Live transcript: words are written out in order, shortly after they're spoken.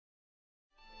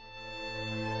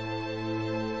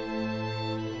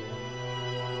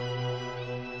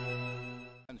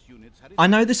I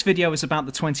know this video is about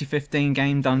the 2015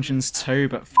 game Dungeons 2,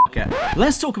 but fuck it.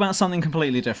 Let's talk about something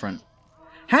completely different.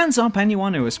 Hands up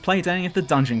anyone who has played any of the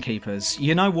Dungeon Keepers.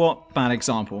 You know what? Bad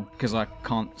example, because I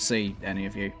can't see any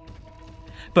of you.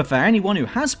 But for anyone who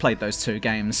has played those two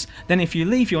games, then if you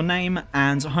leave your name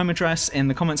and home address in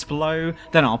the comments below,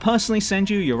 then I'll personally send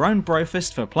you your own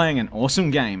brofist for playing an awesome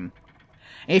game.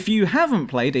 If you haven't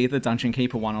played either Dungeon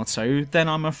Keeper 1 or 2, then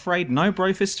I'm afraid no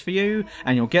brofist for you,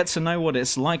 and you'll get to know what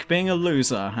it's like being a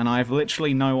loser, and I have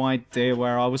literally no idea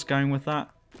where I was going with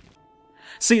that.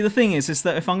 See, the thing is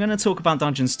that if I'm going to talk about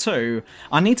Dungeons 2,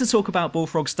 I need to talk about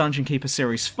Bullfrog's Dungeon Keeper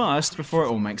series first before it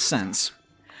all makes sense.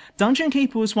 Dungeon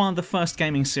Keeper was one of the first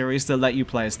gaming series that let you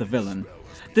play as the villain.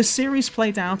 This series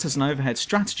played out as an overhead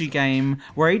strategy game,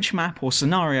 where each map or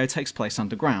scenario takes place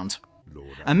underground.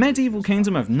 A medieval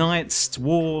kingdom of knights,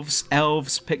 dwarves,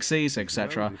 elves, pixies,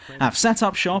 etc. have set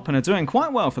up shop and are doing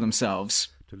quite well for themselves.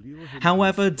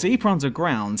 However, deeper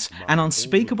underground, an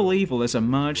unspeakable evil has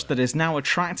emerged that is now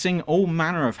attracting all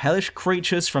manner of hellish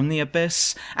creatures from the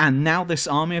abyss, and now this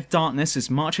army of darkness is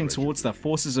marching towards the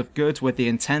forces of good with the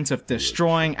intent of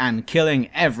destroying and killing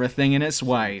everything in its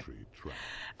way.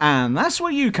 And that's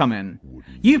where you come in.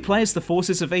 You play as the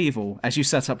forces of evil as you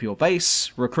set up your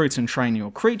base, recruit and train your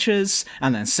creatures,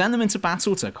 and then send them into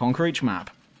battle to conquer each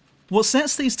map. What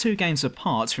sets these two games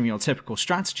apart from your typical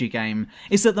strategy game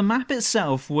is that the map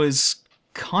itself was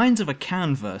kind of a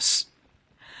canvas.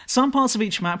 Some parts of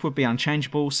each map would be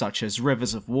unchangeable, such as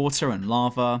rivers of water and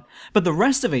lava, but the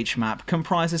rest of each map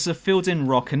comprises of filled-in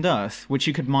rock and earth, which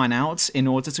you could mine out in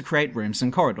order to create rooms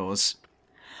and corridors.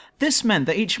 This meant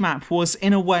that each map was,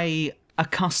 in a way, a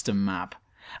custom map.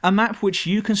 A map which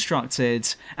you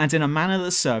constructed, and in a manner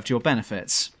that served your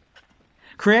benefits.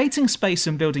 Creating space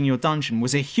and building your dungeon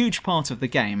was a huge part of the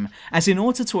game, as in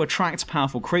order to attract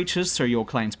powerful creatures through your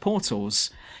claimed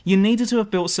portals, you needed to have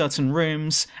built certain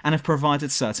rooms and have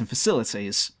provided certain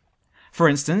facilities. For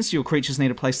instance, your creatures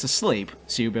need a place to sleep,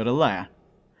 so you build a lair.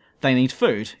 They need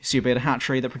food, so you build a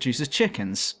hatchery that produces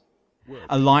chickens.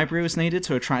 A library was needed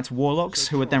to attract warlocks,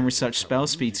 who would then research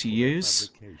spells for you to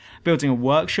use. Building a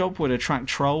workshop would attract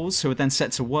trolls, who would then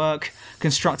set to work,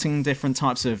 constructing different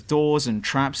types of doors and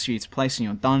traps for you to place in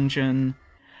your dungeon.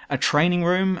 A training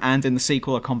room, and in the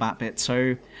sequel a combat bit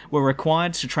too, were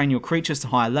required to train your creatures to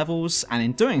higher levels, and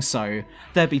in doing so,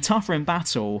 they'd be tougher in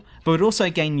battle, but would also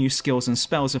gain new skills and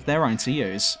spells of their own to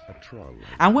use.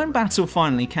 And when battle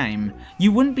finally came,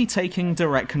 you wouldn't be taking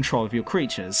direct control of your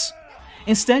creatures.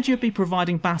 Instead, you'd be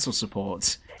providing battle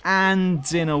support,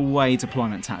 and, in a way,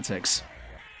 deployment tactics.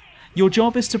 Your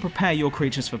job is to prepare your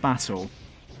creatures for battle.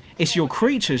 It's your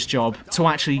creature's job to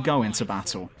actually go into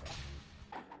battle.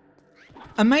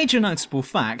 A major notable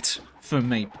fact, for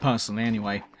me personally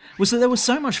anyway, was that there was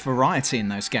so much variety in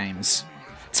those games.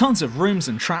 Tons of rooms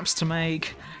and traps to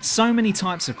make, so many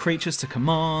types of creatures to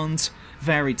command,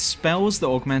 varied spells that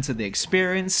augmented the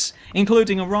experience,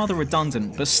 including a rather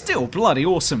redundant but still bloody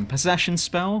awesome possession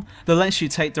spell that lets you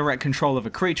take direct control of a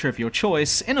creature of your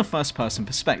choice in a first-person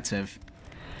perspective.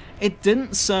 It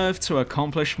didn't serve to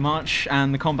accomplish much,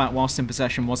 and the combat whilst in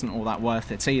possession wasn't all that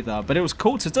worth it either, but it was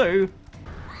cool to do.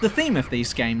 The theme of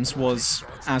these games was,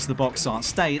 as the box art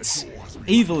states,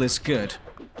 evil is good.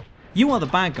 You are the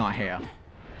bad guy here.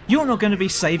 You're not going to be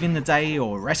saving the day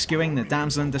or rescuing the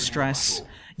damsel in distress.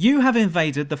 You have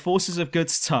invaded the forces of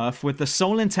good's turf with the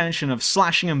sole intention of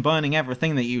slashing and burning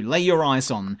everything that you lay your eyes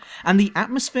on, and the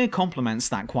atmosphere complements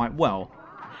that quite well.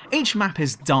 Each map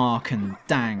is dark and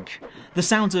dank. The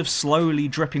sound of slowly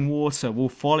dripping water will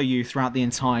follow you throughout the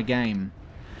entire game.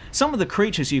 Some of the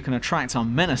creatures you can attract are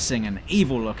menacing and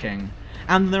evil looking,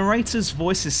 and the narrator's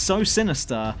voice is so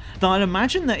sinister that I'd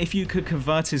imagine that if you could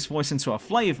convert his voice into a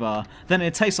flavour, then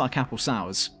it'd taste like apple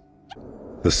sours.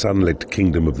 The sunlit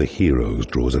kingdom of the heroes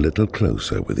draws a little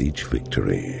closer with each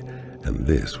victory, and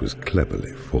this was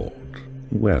cleverly fought.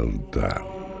 Well done.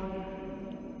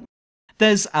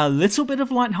 There's a little bit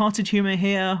of light-hearted humour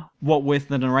here, what with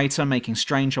the narrator making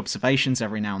strange observations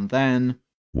every now and then.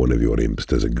 One of your imps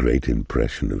does a great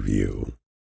impression of you.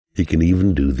 He can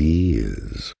even do the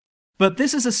ears. But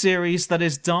this is a series that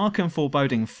is dark and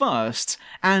foreboding first,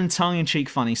 and tongue-in-cheek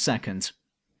funny second.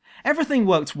 Everything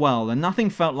worked well, and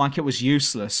nothing felt like it was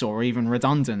useless or even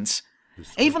redundant.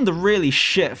 Even the really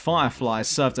shit fireflies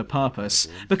served a purpose,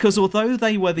 because although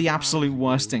they were the absolute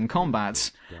worst in combat,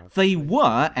 they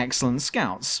were excellent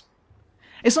scouts.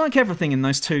 It's like everything in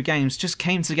those two games just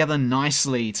came together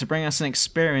nicely to bring us an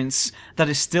experience that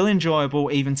is still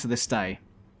enjoyable even to this day.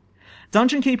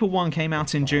 Dungeon Keeper 1 came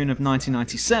out in June of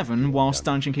 1997, whilst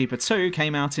Dungeon Keeper 2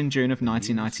 came out in June of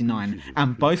 1999,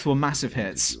 and both were massive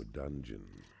hits.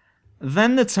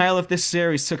 Then the tale of this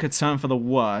series took a turn for the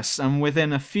worse, and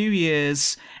within a few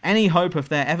years, any hope of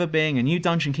there ever being a new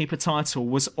Dungeon Keeper title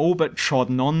was all but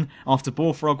trodden on after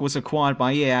Bullfrog was acquired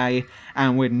by EA,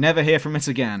 and we'd never hear from it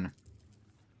again.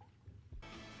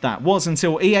 That was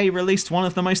until EA released one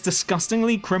of the most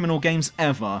disgustingly criminal games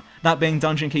ever, that being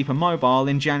Dungeon Keeper Mobile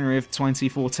in January of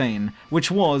 2014,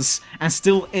 which was, and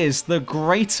still is, the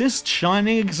greatest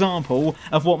shining example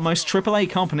of what most AAA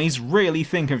companies really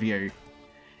think of you.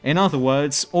 In other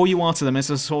words, all you are to them is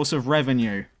a source of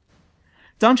revenue.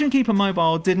 Dungeon Keeper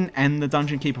Mobile didn't end the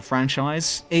Dungeon Keeper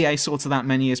franchise, EA saw to that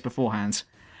many years beforehand.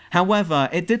 However,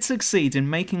 it did succeed in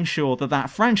making sure that that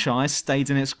franchise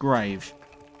stayed in its grave.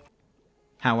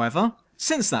 However,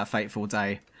 since that fateful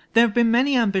day, there have been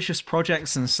many ambitious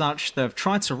projects and such that have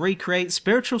tried to recreate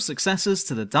spiritual successors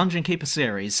to the Dungeon Keeper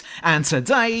series, and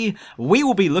today, we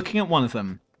will be looking at one of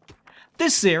them.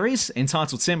 This series,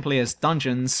 entitled simply as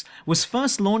Dungeons, was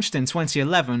first launched in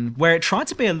 2011, where it tried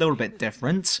to be a little bit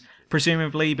different,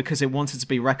 presumably because it wanted to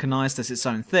be recognised as its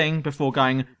own thing before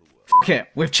going, "F*** it,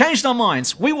 we've changed our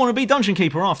minds, we want to be Dungeon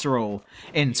Keeper after all,"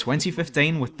 in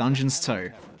 2015 with Dungeons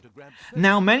 2.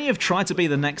 Now, many have tried to be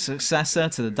the next successor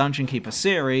to the Dungeon Keeper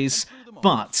series,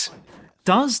 but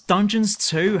does Dungeons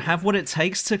 2 have what it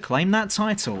takes to claim that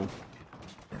title?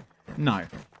 No.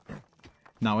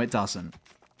 No, it doesn't.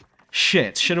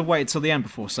 Shit, should have waited till the end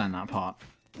before saying that part.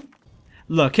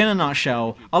 Look, in a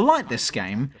nutshell, I like this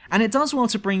game, and it does well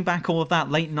to bring back all of that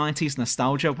late 90s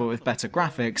nostalgia but with better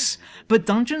graphics, but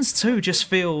Dungeons 2 just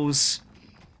feels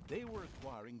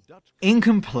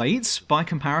incomplete by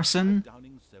comparison.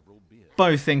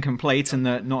 Both incomplete in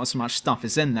that not as much stuff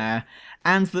is in there,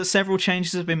 and that several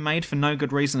changes have been made for no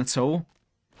good reason at all.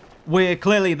 We're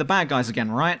clearly the bad guys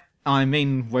again, right? I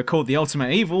mean, we're called the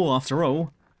ultimate evil after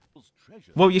all.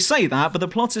 Well, you say that, but the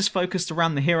plot is focused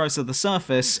around the heroes of the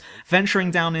surface venturing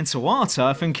down into our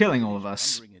turf and killing all of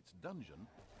us.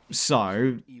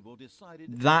 So,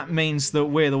 that means that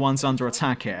we're the ones under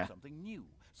attack here.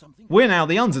 We're now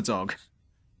the underdog.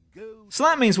 So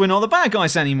that means we're not the bad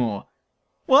guys anymore.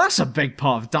 Well, that's a big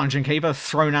part of Dungeon Keeper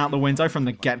thrown out the window from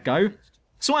the get-go.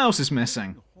 So what else is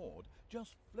missing?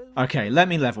 Okay, let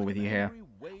me level with you here.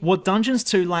 What Dungeons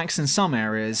 2 lacks in some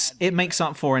areas, it makes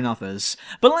up for in others.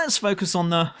 But let's focus on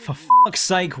the for fuck's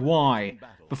sake why,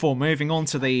 before moving on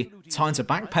to the time to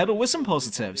backpedal with some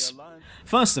positives.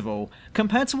 First of all,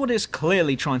 compared to what it's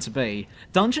clearly trying to be,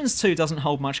 Dungeons 2 doesn't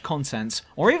hold much content,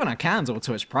 or even a candle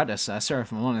to its predecessor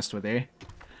if I'm honest with you.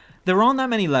 There aren't that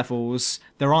many levels,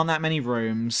 there aren't that many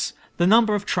rooms, the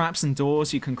number of traps and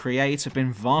doors you can create have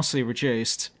been vastly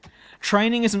reduced.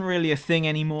 Training isn't really a thing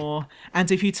anymore,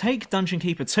 and if you take Dungeon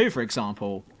Keeper 2 for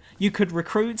example, you could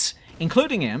recruit,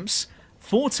 including imps,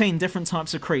 14 different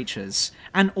types of creatures,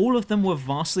 and all of them were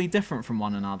vastly different from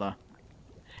one another.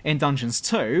 In Dungeons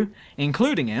 2,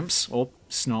 including imps, or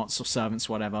snots or servants,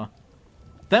 whatever,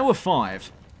 there were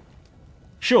 5.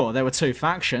 Sure, there were 2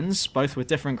 factions, both with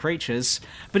different creatures,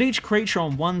 but each creature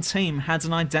on one team had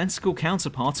an identical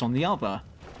counterpart on the other.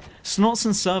 Snots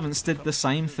and servants did the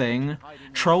same thing,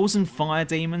 trolls and fire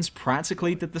demons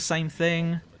practically did the same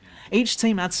thing. Each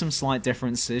team had some slight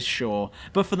differences, sure,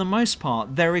 but for the most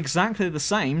part they're exactly the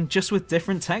same, just with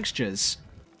different textures.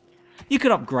 You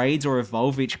could upgrade or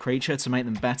evolve each creature to make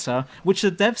them better, which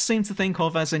the devs seem to think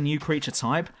of as a new creature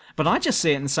type, but I just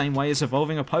see it in the same way as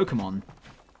evolving a Pokemon.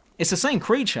 It's the same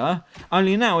creature,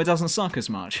 only now it doesn't suck as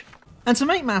much. And to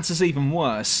make matters even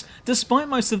worse, despite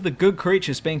most of the good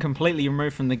creatures being completely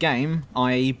removed from the game,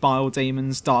 i.e. Bile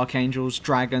Demons, Dark Angels,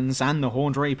 Dragons, and the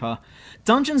Horned Reaper,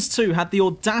 Dungeons 2 had the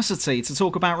audacity to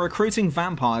talk about recruiting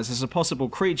vampires as a possible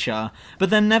creature,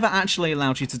 but then never actually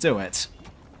allowed you to do it.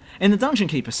 In the Dungeon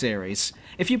Keeper series,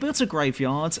 if you built a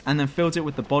graveyard and then filled it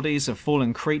with the bodies of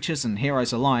fallen creatures and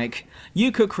heroes alike,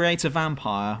 you could create a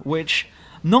vampire which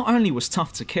not only was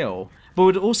tough to kill, but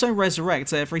would also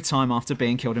resurrect every time after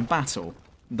being killed in battle,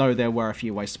 though there were a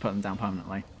few ways to put them down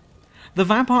permanently. The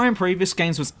vampire in previous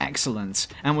games was excellent,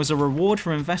 and was a reward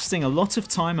for investing a lot of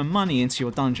time and money into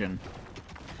your dungeon.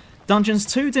 Dungeons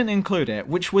 2 didn't include it,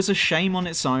 which was a shame on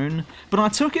its own, but I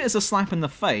took it as a slap in the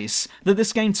face that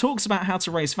this game talks about how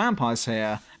to raise vampires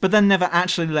here, but then never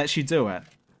actually lets you do it.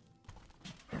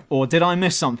 Or did I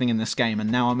miss something in this game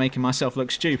and now I'm making myself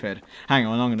look stupid? Hang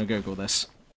on, I'm gonna Google this.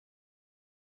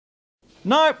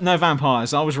 Nope, no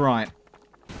vampires, I was right.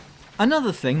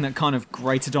 Another thing that kind of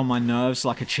grated on my nerves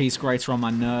like a cheese grater on my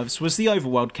nerves was the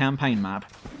overworld campaign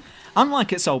map.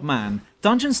 Unlike its old man,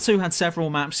 Dungeons 2 had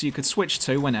several maps you could switch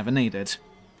to whenever needed.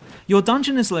 Your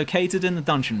dungeon is located in the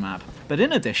dungeon map, but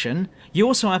in addition, you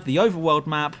also have the overworld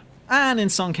map, and in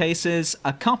some cases,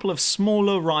 a couple of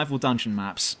smaller rival dungeon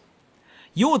maps.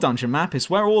 Your dungeon map is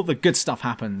where all the good stuff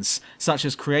happens, such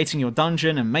as creating your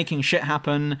dungeon and making shit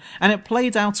happen, and it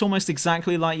played out almost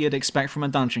exactly like you'd expect from a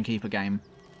Dungeon Keeper game.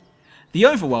 The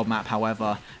overworld map,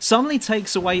 however, suddenly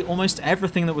takes away almost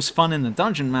everything that was fun in the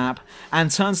dungeon map, and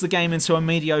turns the game into a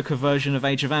mediocre version of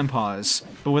Age of Empires,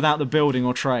 but without the building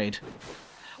or trade.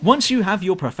 Once you have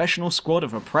your professional squad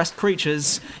of oppressed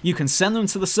creatures, you can send them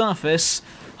to the surface,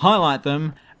 highlight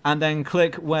them, and then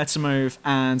click where to move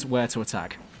and where to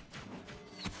attack.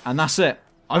 And that's it.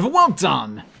 Overworld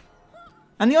done!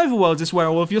 And the overworld is where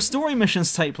all of your story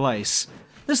missions take place.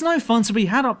 There's no fun to be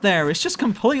had up there, it's just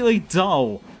completely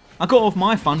dull. I got all of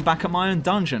my fun back at my own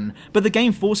dungeon, but the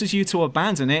game forces you to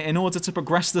abandon it in order to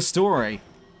progress the story.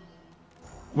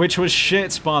 Which was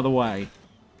shit, by the way.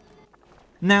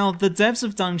 Now, the devs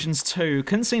of Dungeons 2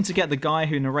 couldn't seem to get the guy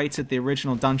who narrated the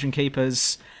original Dungeon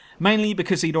Keepers, mainly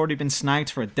because he'd already been snagged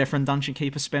for a different Dungeon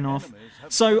Keeper spin-off,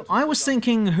 so I was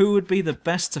thinking who would be the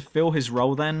best to fill his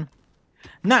role then.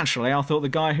 Naturally, I thought the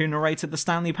guy who narrated the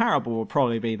Stanley Parable would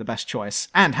probably be the best choice,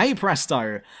 and hey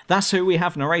presto, that's who we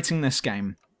have narrating this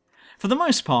game. For the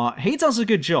most part, he does a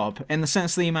good job, in the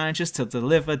sense that he manages to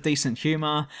deliver decent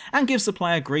humour, and gives the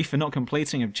player grief for not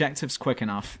completing objectives quick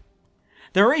enough.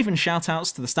 There are even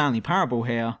shoutouts to the Stanley Parable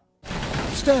here.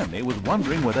 Stanley was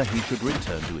wondering whether he should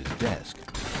return to his desk.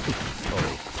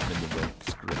 Sorry, I'm in the wrong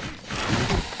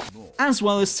script. As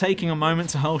well as taking a moment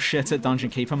to hurl shit at Dungeon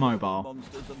Keeper Mobile.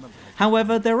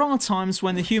 However, there are times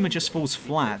when the humour just falls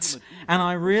flat, and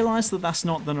I realise that that's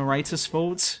not the narrator's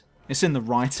fault. It's in the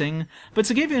writing, but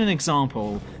to give you an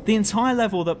example, the entire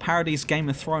level that parodies Game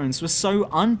of Thrones was so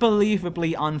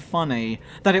unbelievably unfunny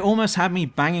that it almost had me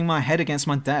banging my head against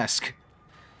my desk.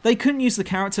 They couldn't use the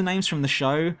character names from the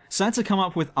show, so I had to come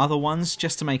up with other ones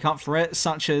just to make up for it,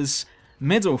 such as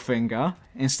Middle Finger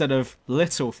instead of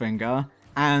Little Finger,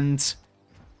 and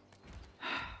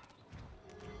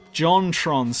Jon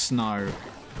Tron Snow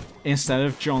instead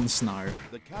of Jon Snow.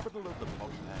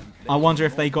 I wonder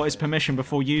if they got his permission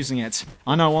before using it.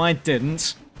 I know I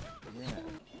didn't.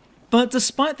 But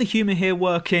despite the humour here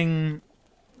working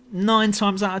 9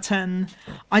 times out of 10,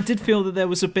 I did feel that there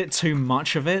was a bit too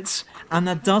much of it, and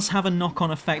that does have a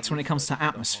knock-on effect when it comes to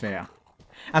atmosphere.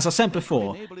 As I said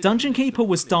before, Dungeon Keeper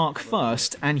was dark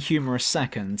first and humorous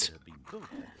second.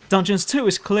 Dungeons 2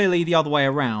 is clearly the other way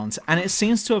around, and it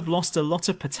seems to have lost a lot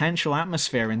of potential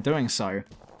atmosphere in doing so.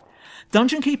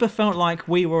 Dungeon Keeper felt like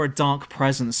we were a dark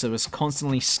presence that was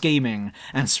constantly scheming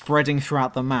and spreading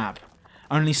throughout the map,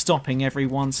 only stopping every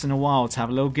once in a while to have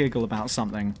a little giggle about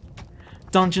something.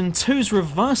 Dungeon 2's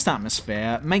reversed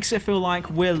atmosphere makes it feel like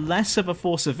we're less of a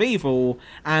force of evil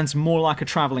and more like a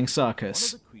travelling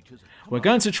circus. We're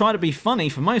going to try to be funny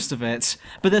for most of it,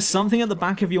 but there's something at the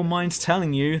back of your mind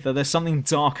telling you that there's something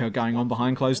darker going on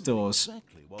behind closed doors.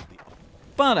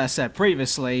 But as said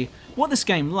previously, what this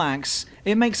game lacks,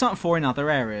 it makes up for in other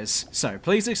areas, so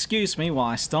please excuse me while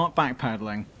I start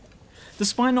backpedaling.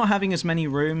 Despite not having as many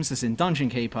rooms as in Dungeon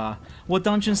Keeper, what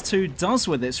Dungeons 2 does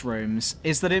with its rooms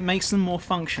is that it makes them more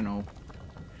functional.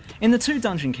 In the 2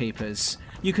 Dungeon Keepers,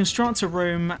 you construct a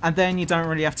room and then you don't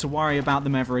really have to worry about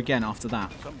them ever again after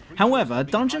that. However,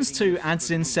 Dungeons 2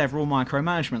 adds in several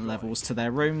micromanagement levels to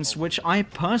their rooms, which I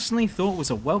personally thought was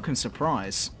a welcome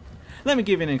surprise. Let me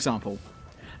give you an example.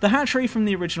 The hatchery from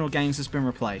the original games has been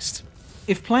replaced.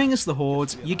 If playing as the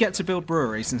Horde, you get to build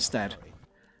breweries instead.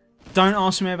 Don't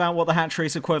ask me about what the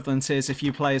hatchery's equivalent is if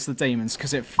you play as the demons,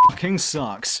 because it fucking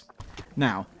sucks.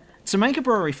 Now, to make a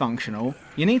brewery functional,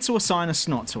 you need to assign a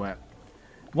snot to it.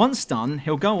 Once done,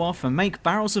 he'll go off and make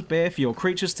barrels of beer for your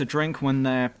creatures to drink when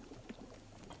they're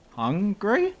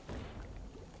hungry?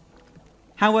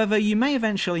 However, you may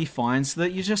eventually find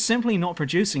that you're just simply not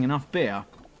producing enough beer.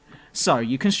 So,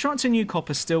 you construct a new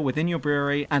copper still within your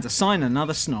brewery and assign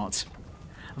another snot.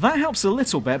 That helps a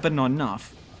little bit, but not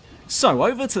enough. So,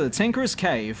 over to the Tinkerer's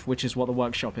Cave, which is what the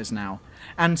workshop is now,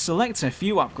 and select a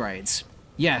few upgrades.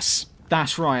 Yes,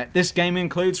 that's right, this game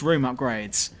includes room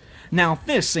upgrades. Now,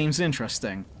 this seems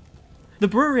interesting. The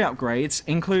brewery upgrades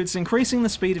includes increasing the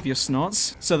speed of your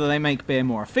snots, so that they make beer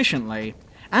more efficiently,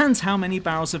 and how many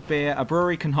barrels of beer a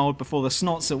brewery can hold before the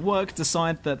snots at work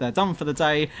decide that they're done for the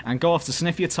day and go off to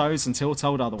sniff your toes until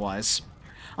told otherwise.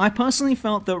 I personally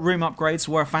felt that room upgrades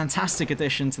were a fantastic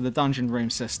addition to the dungeon room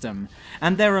system,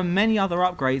 and there are many other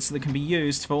upgrades that can be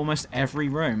used for almost every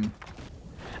room.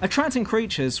 Attracting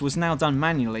creatures was now done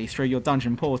manually through your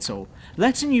dungeon portal,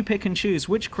 letting you pick and choose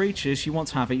which creatures you want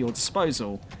to have at your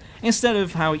disposal, instead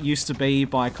of how it used to be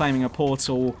by claiming a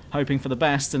portal, hoping for the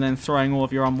best, and then throwing all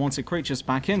of your unwanted creatures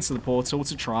back into the portal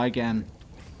to try again.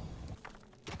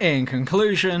 In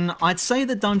conclusion, I'd say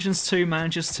that Dungeons 2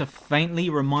 manages to faintly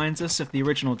remind us of the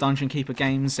original Dungeon Keeper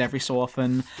games every so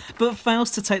often, but fails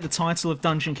to take the title of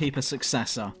Dungeon Keeper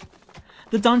successor.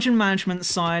 The dungeon management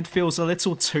side feels a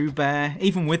little too bare,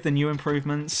 even with the new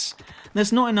improvements.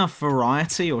 There's not enough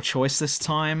variety or choice this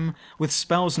time, with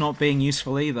spells not being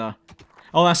useful either.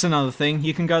 Oh, that's another thing,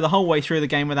 you can go the whole way through the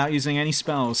game without using any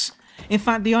spells. In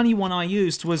fact, the only one I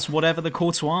used was whatever the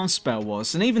Call to Arms spell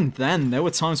was, and even then, there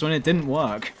were times when it didn't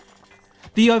work.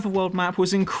 The overworld map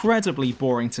was incredibly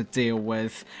boring to deal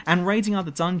with, and raiding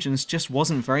other dungeons just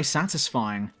wasn't very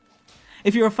satisfying.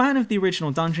 If you're a fan of the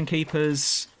original Dungeon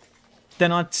Keepers,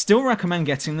 then I'd still recommend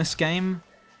getting this game.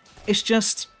 It's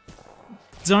just,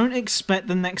 don't expect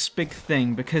the next big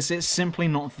thing, because it's simply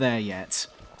not there yet.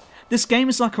 This game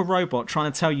is like a robot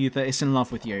trying to tell you that it's in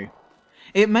love with you.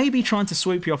 It may be trying to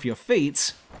sweep you off your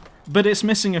feet, but it's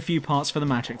missing a few parts for the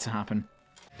magic to happen.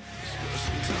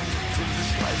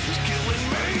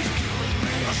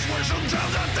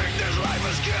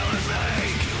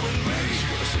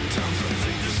 Sometimes I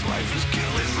think this life is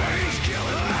killing me.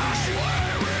 I swear.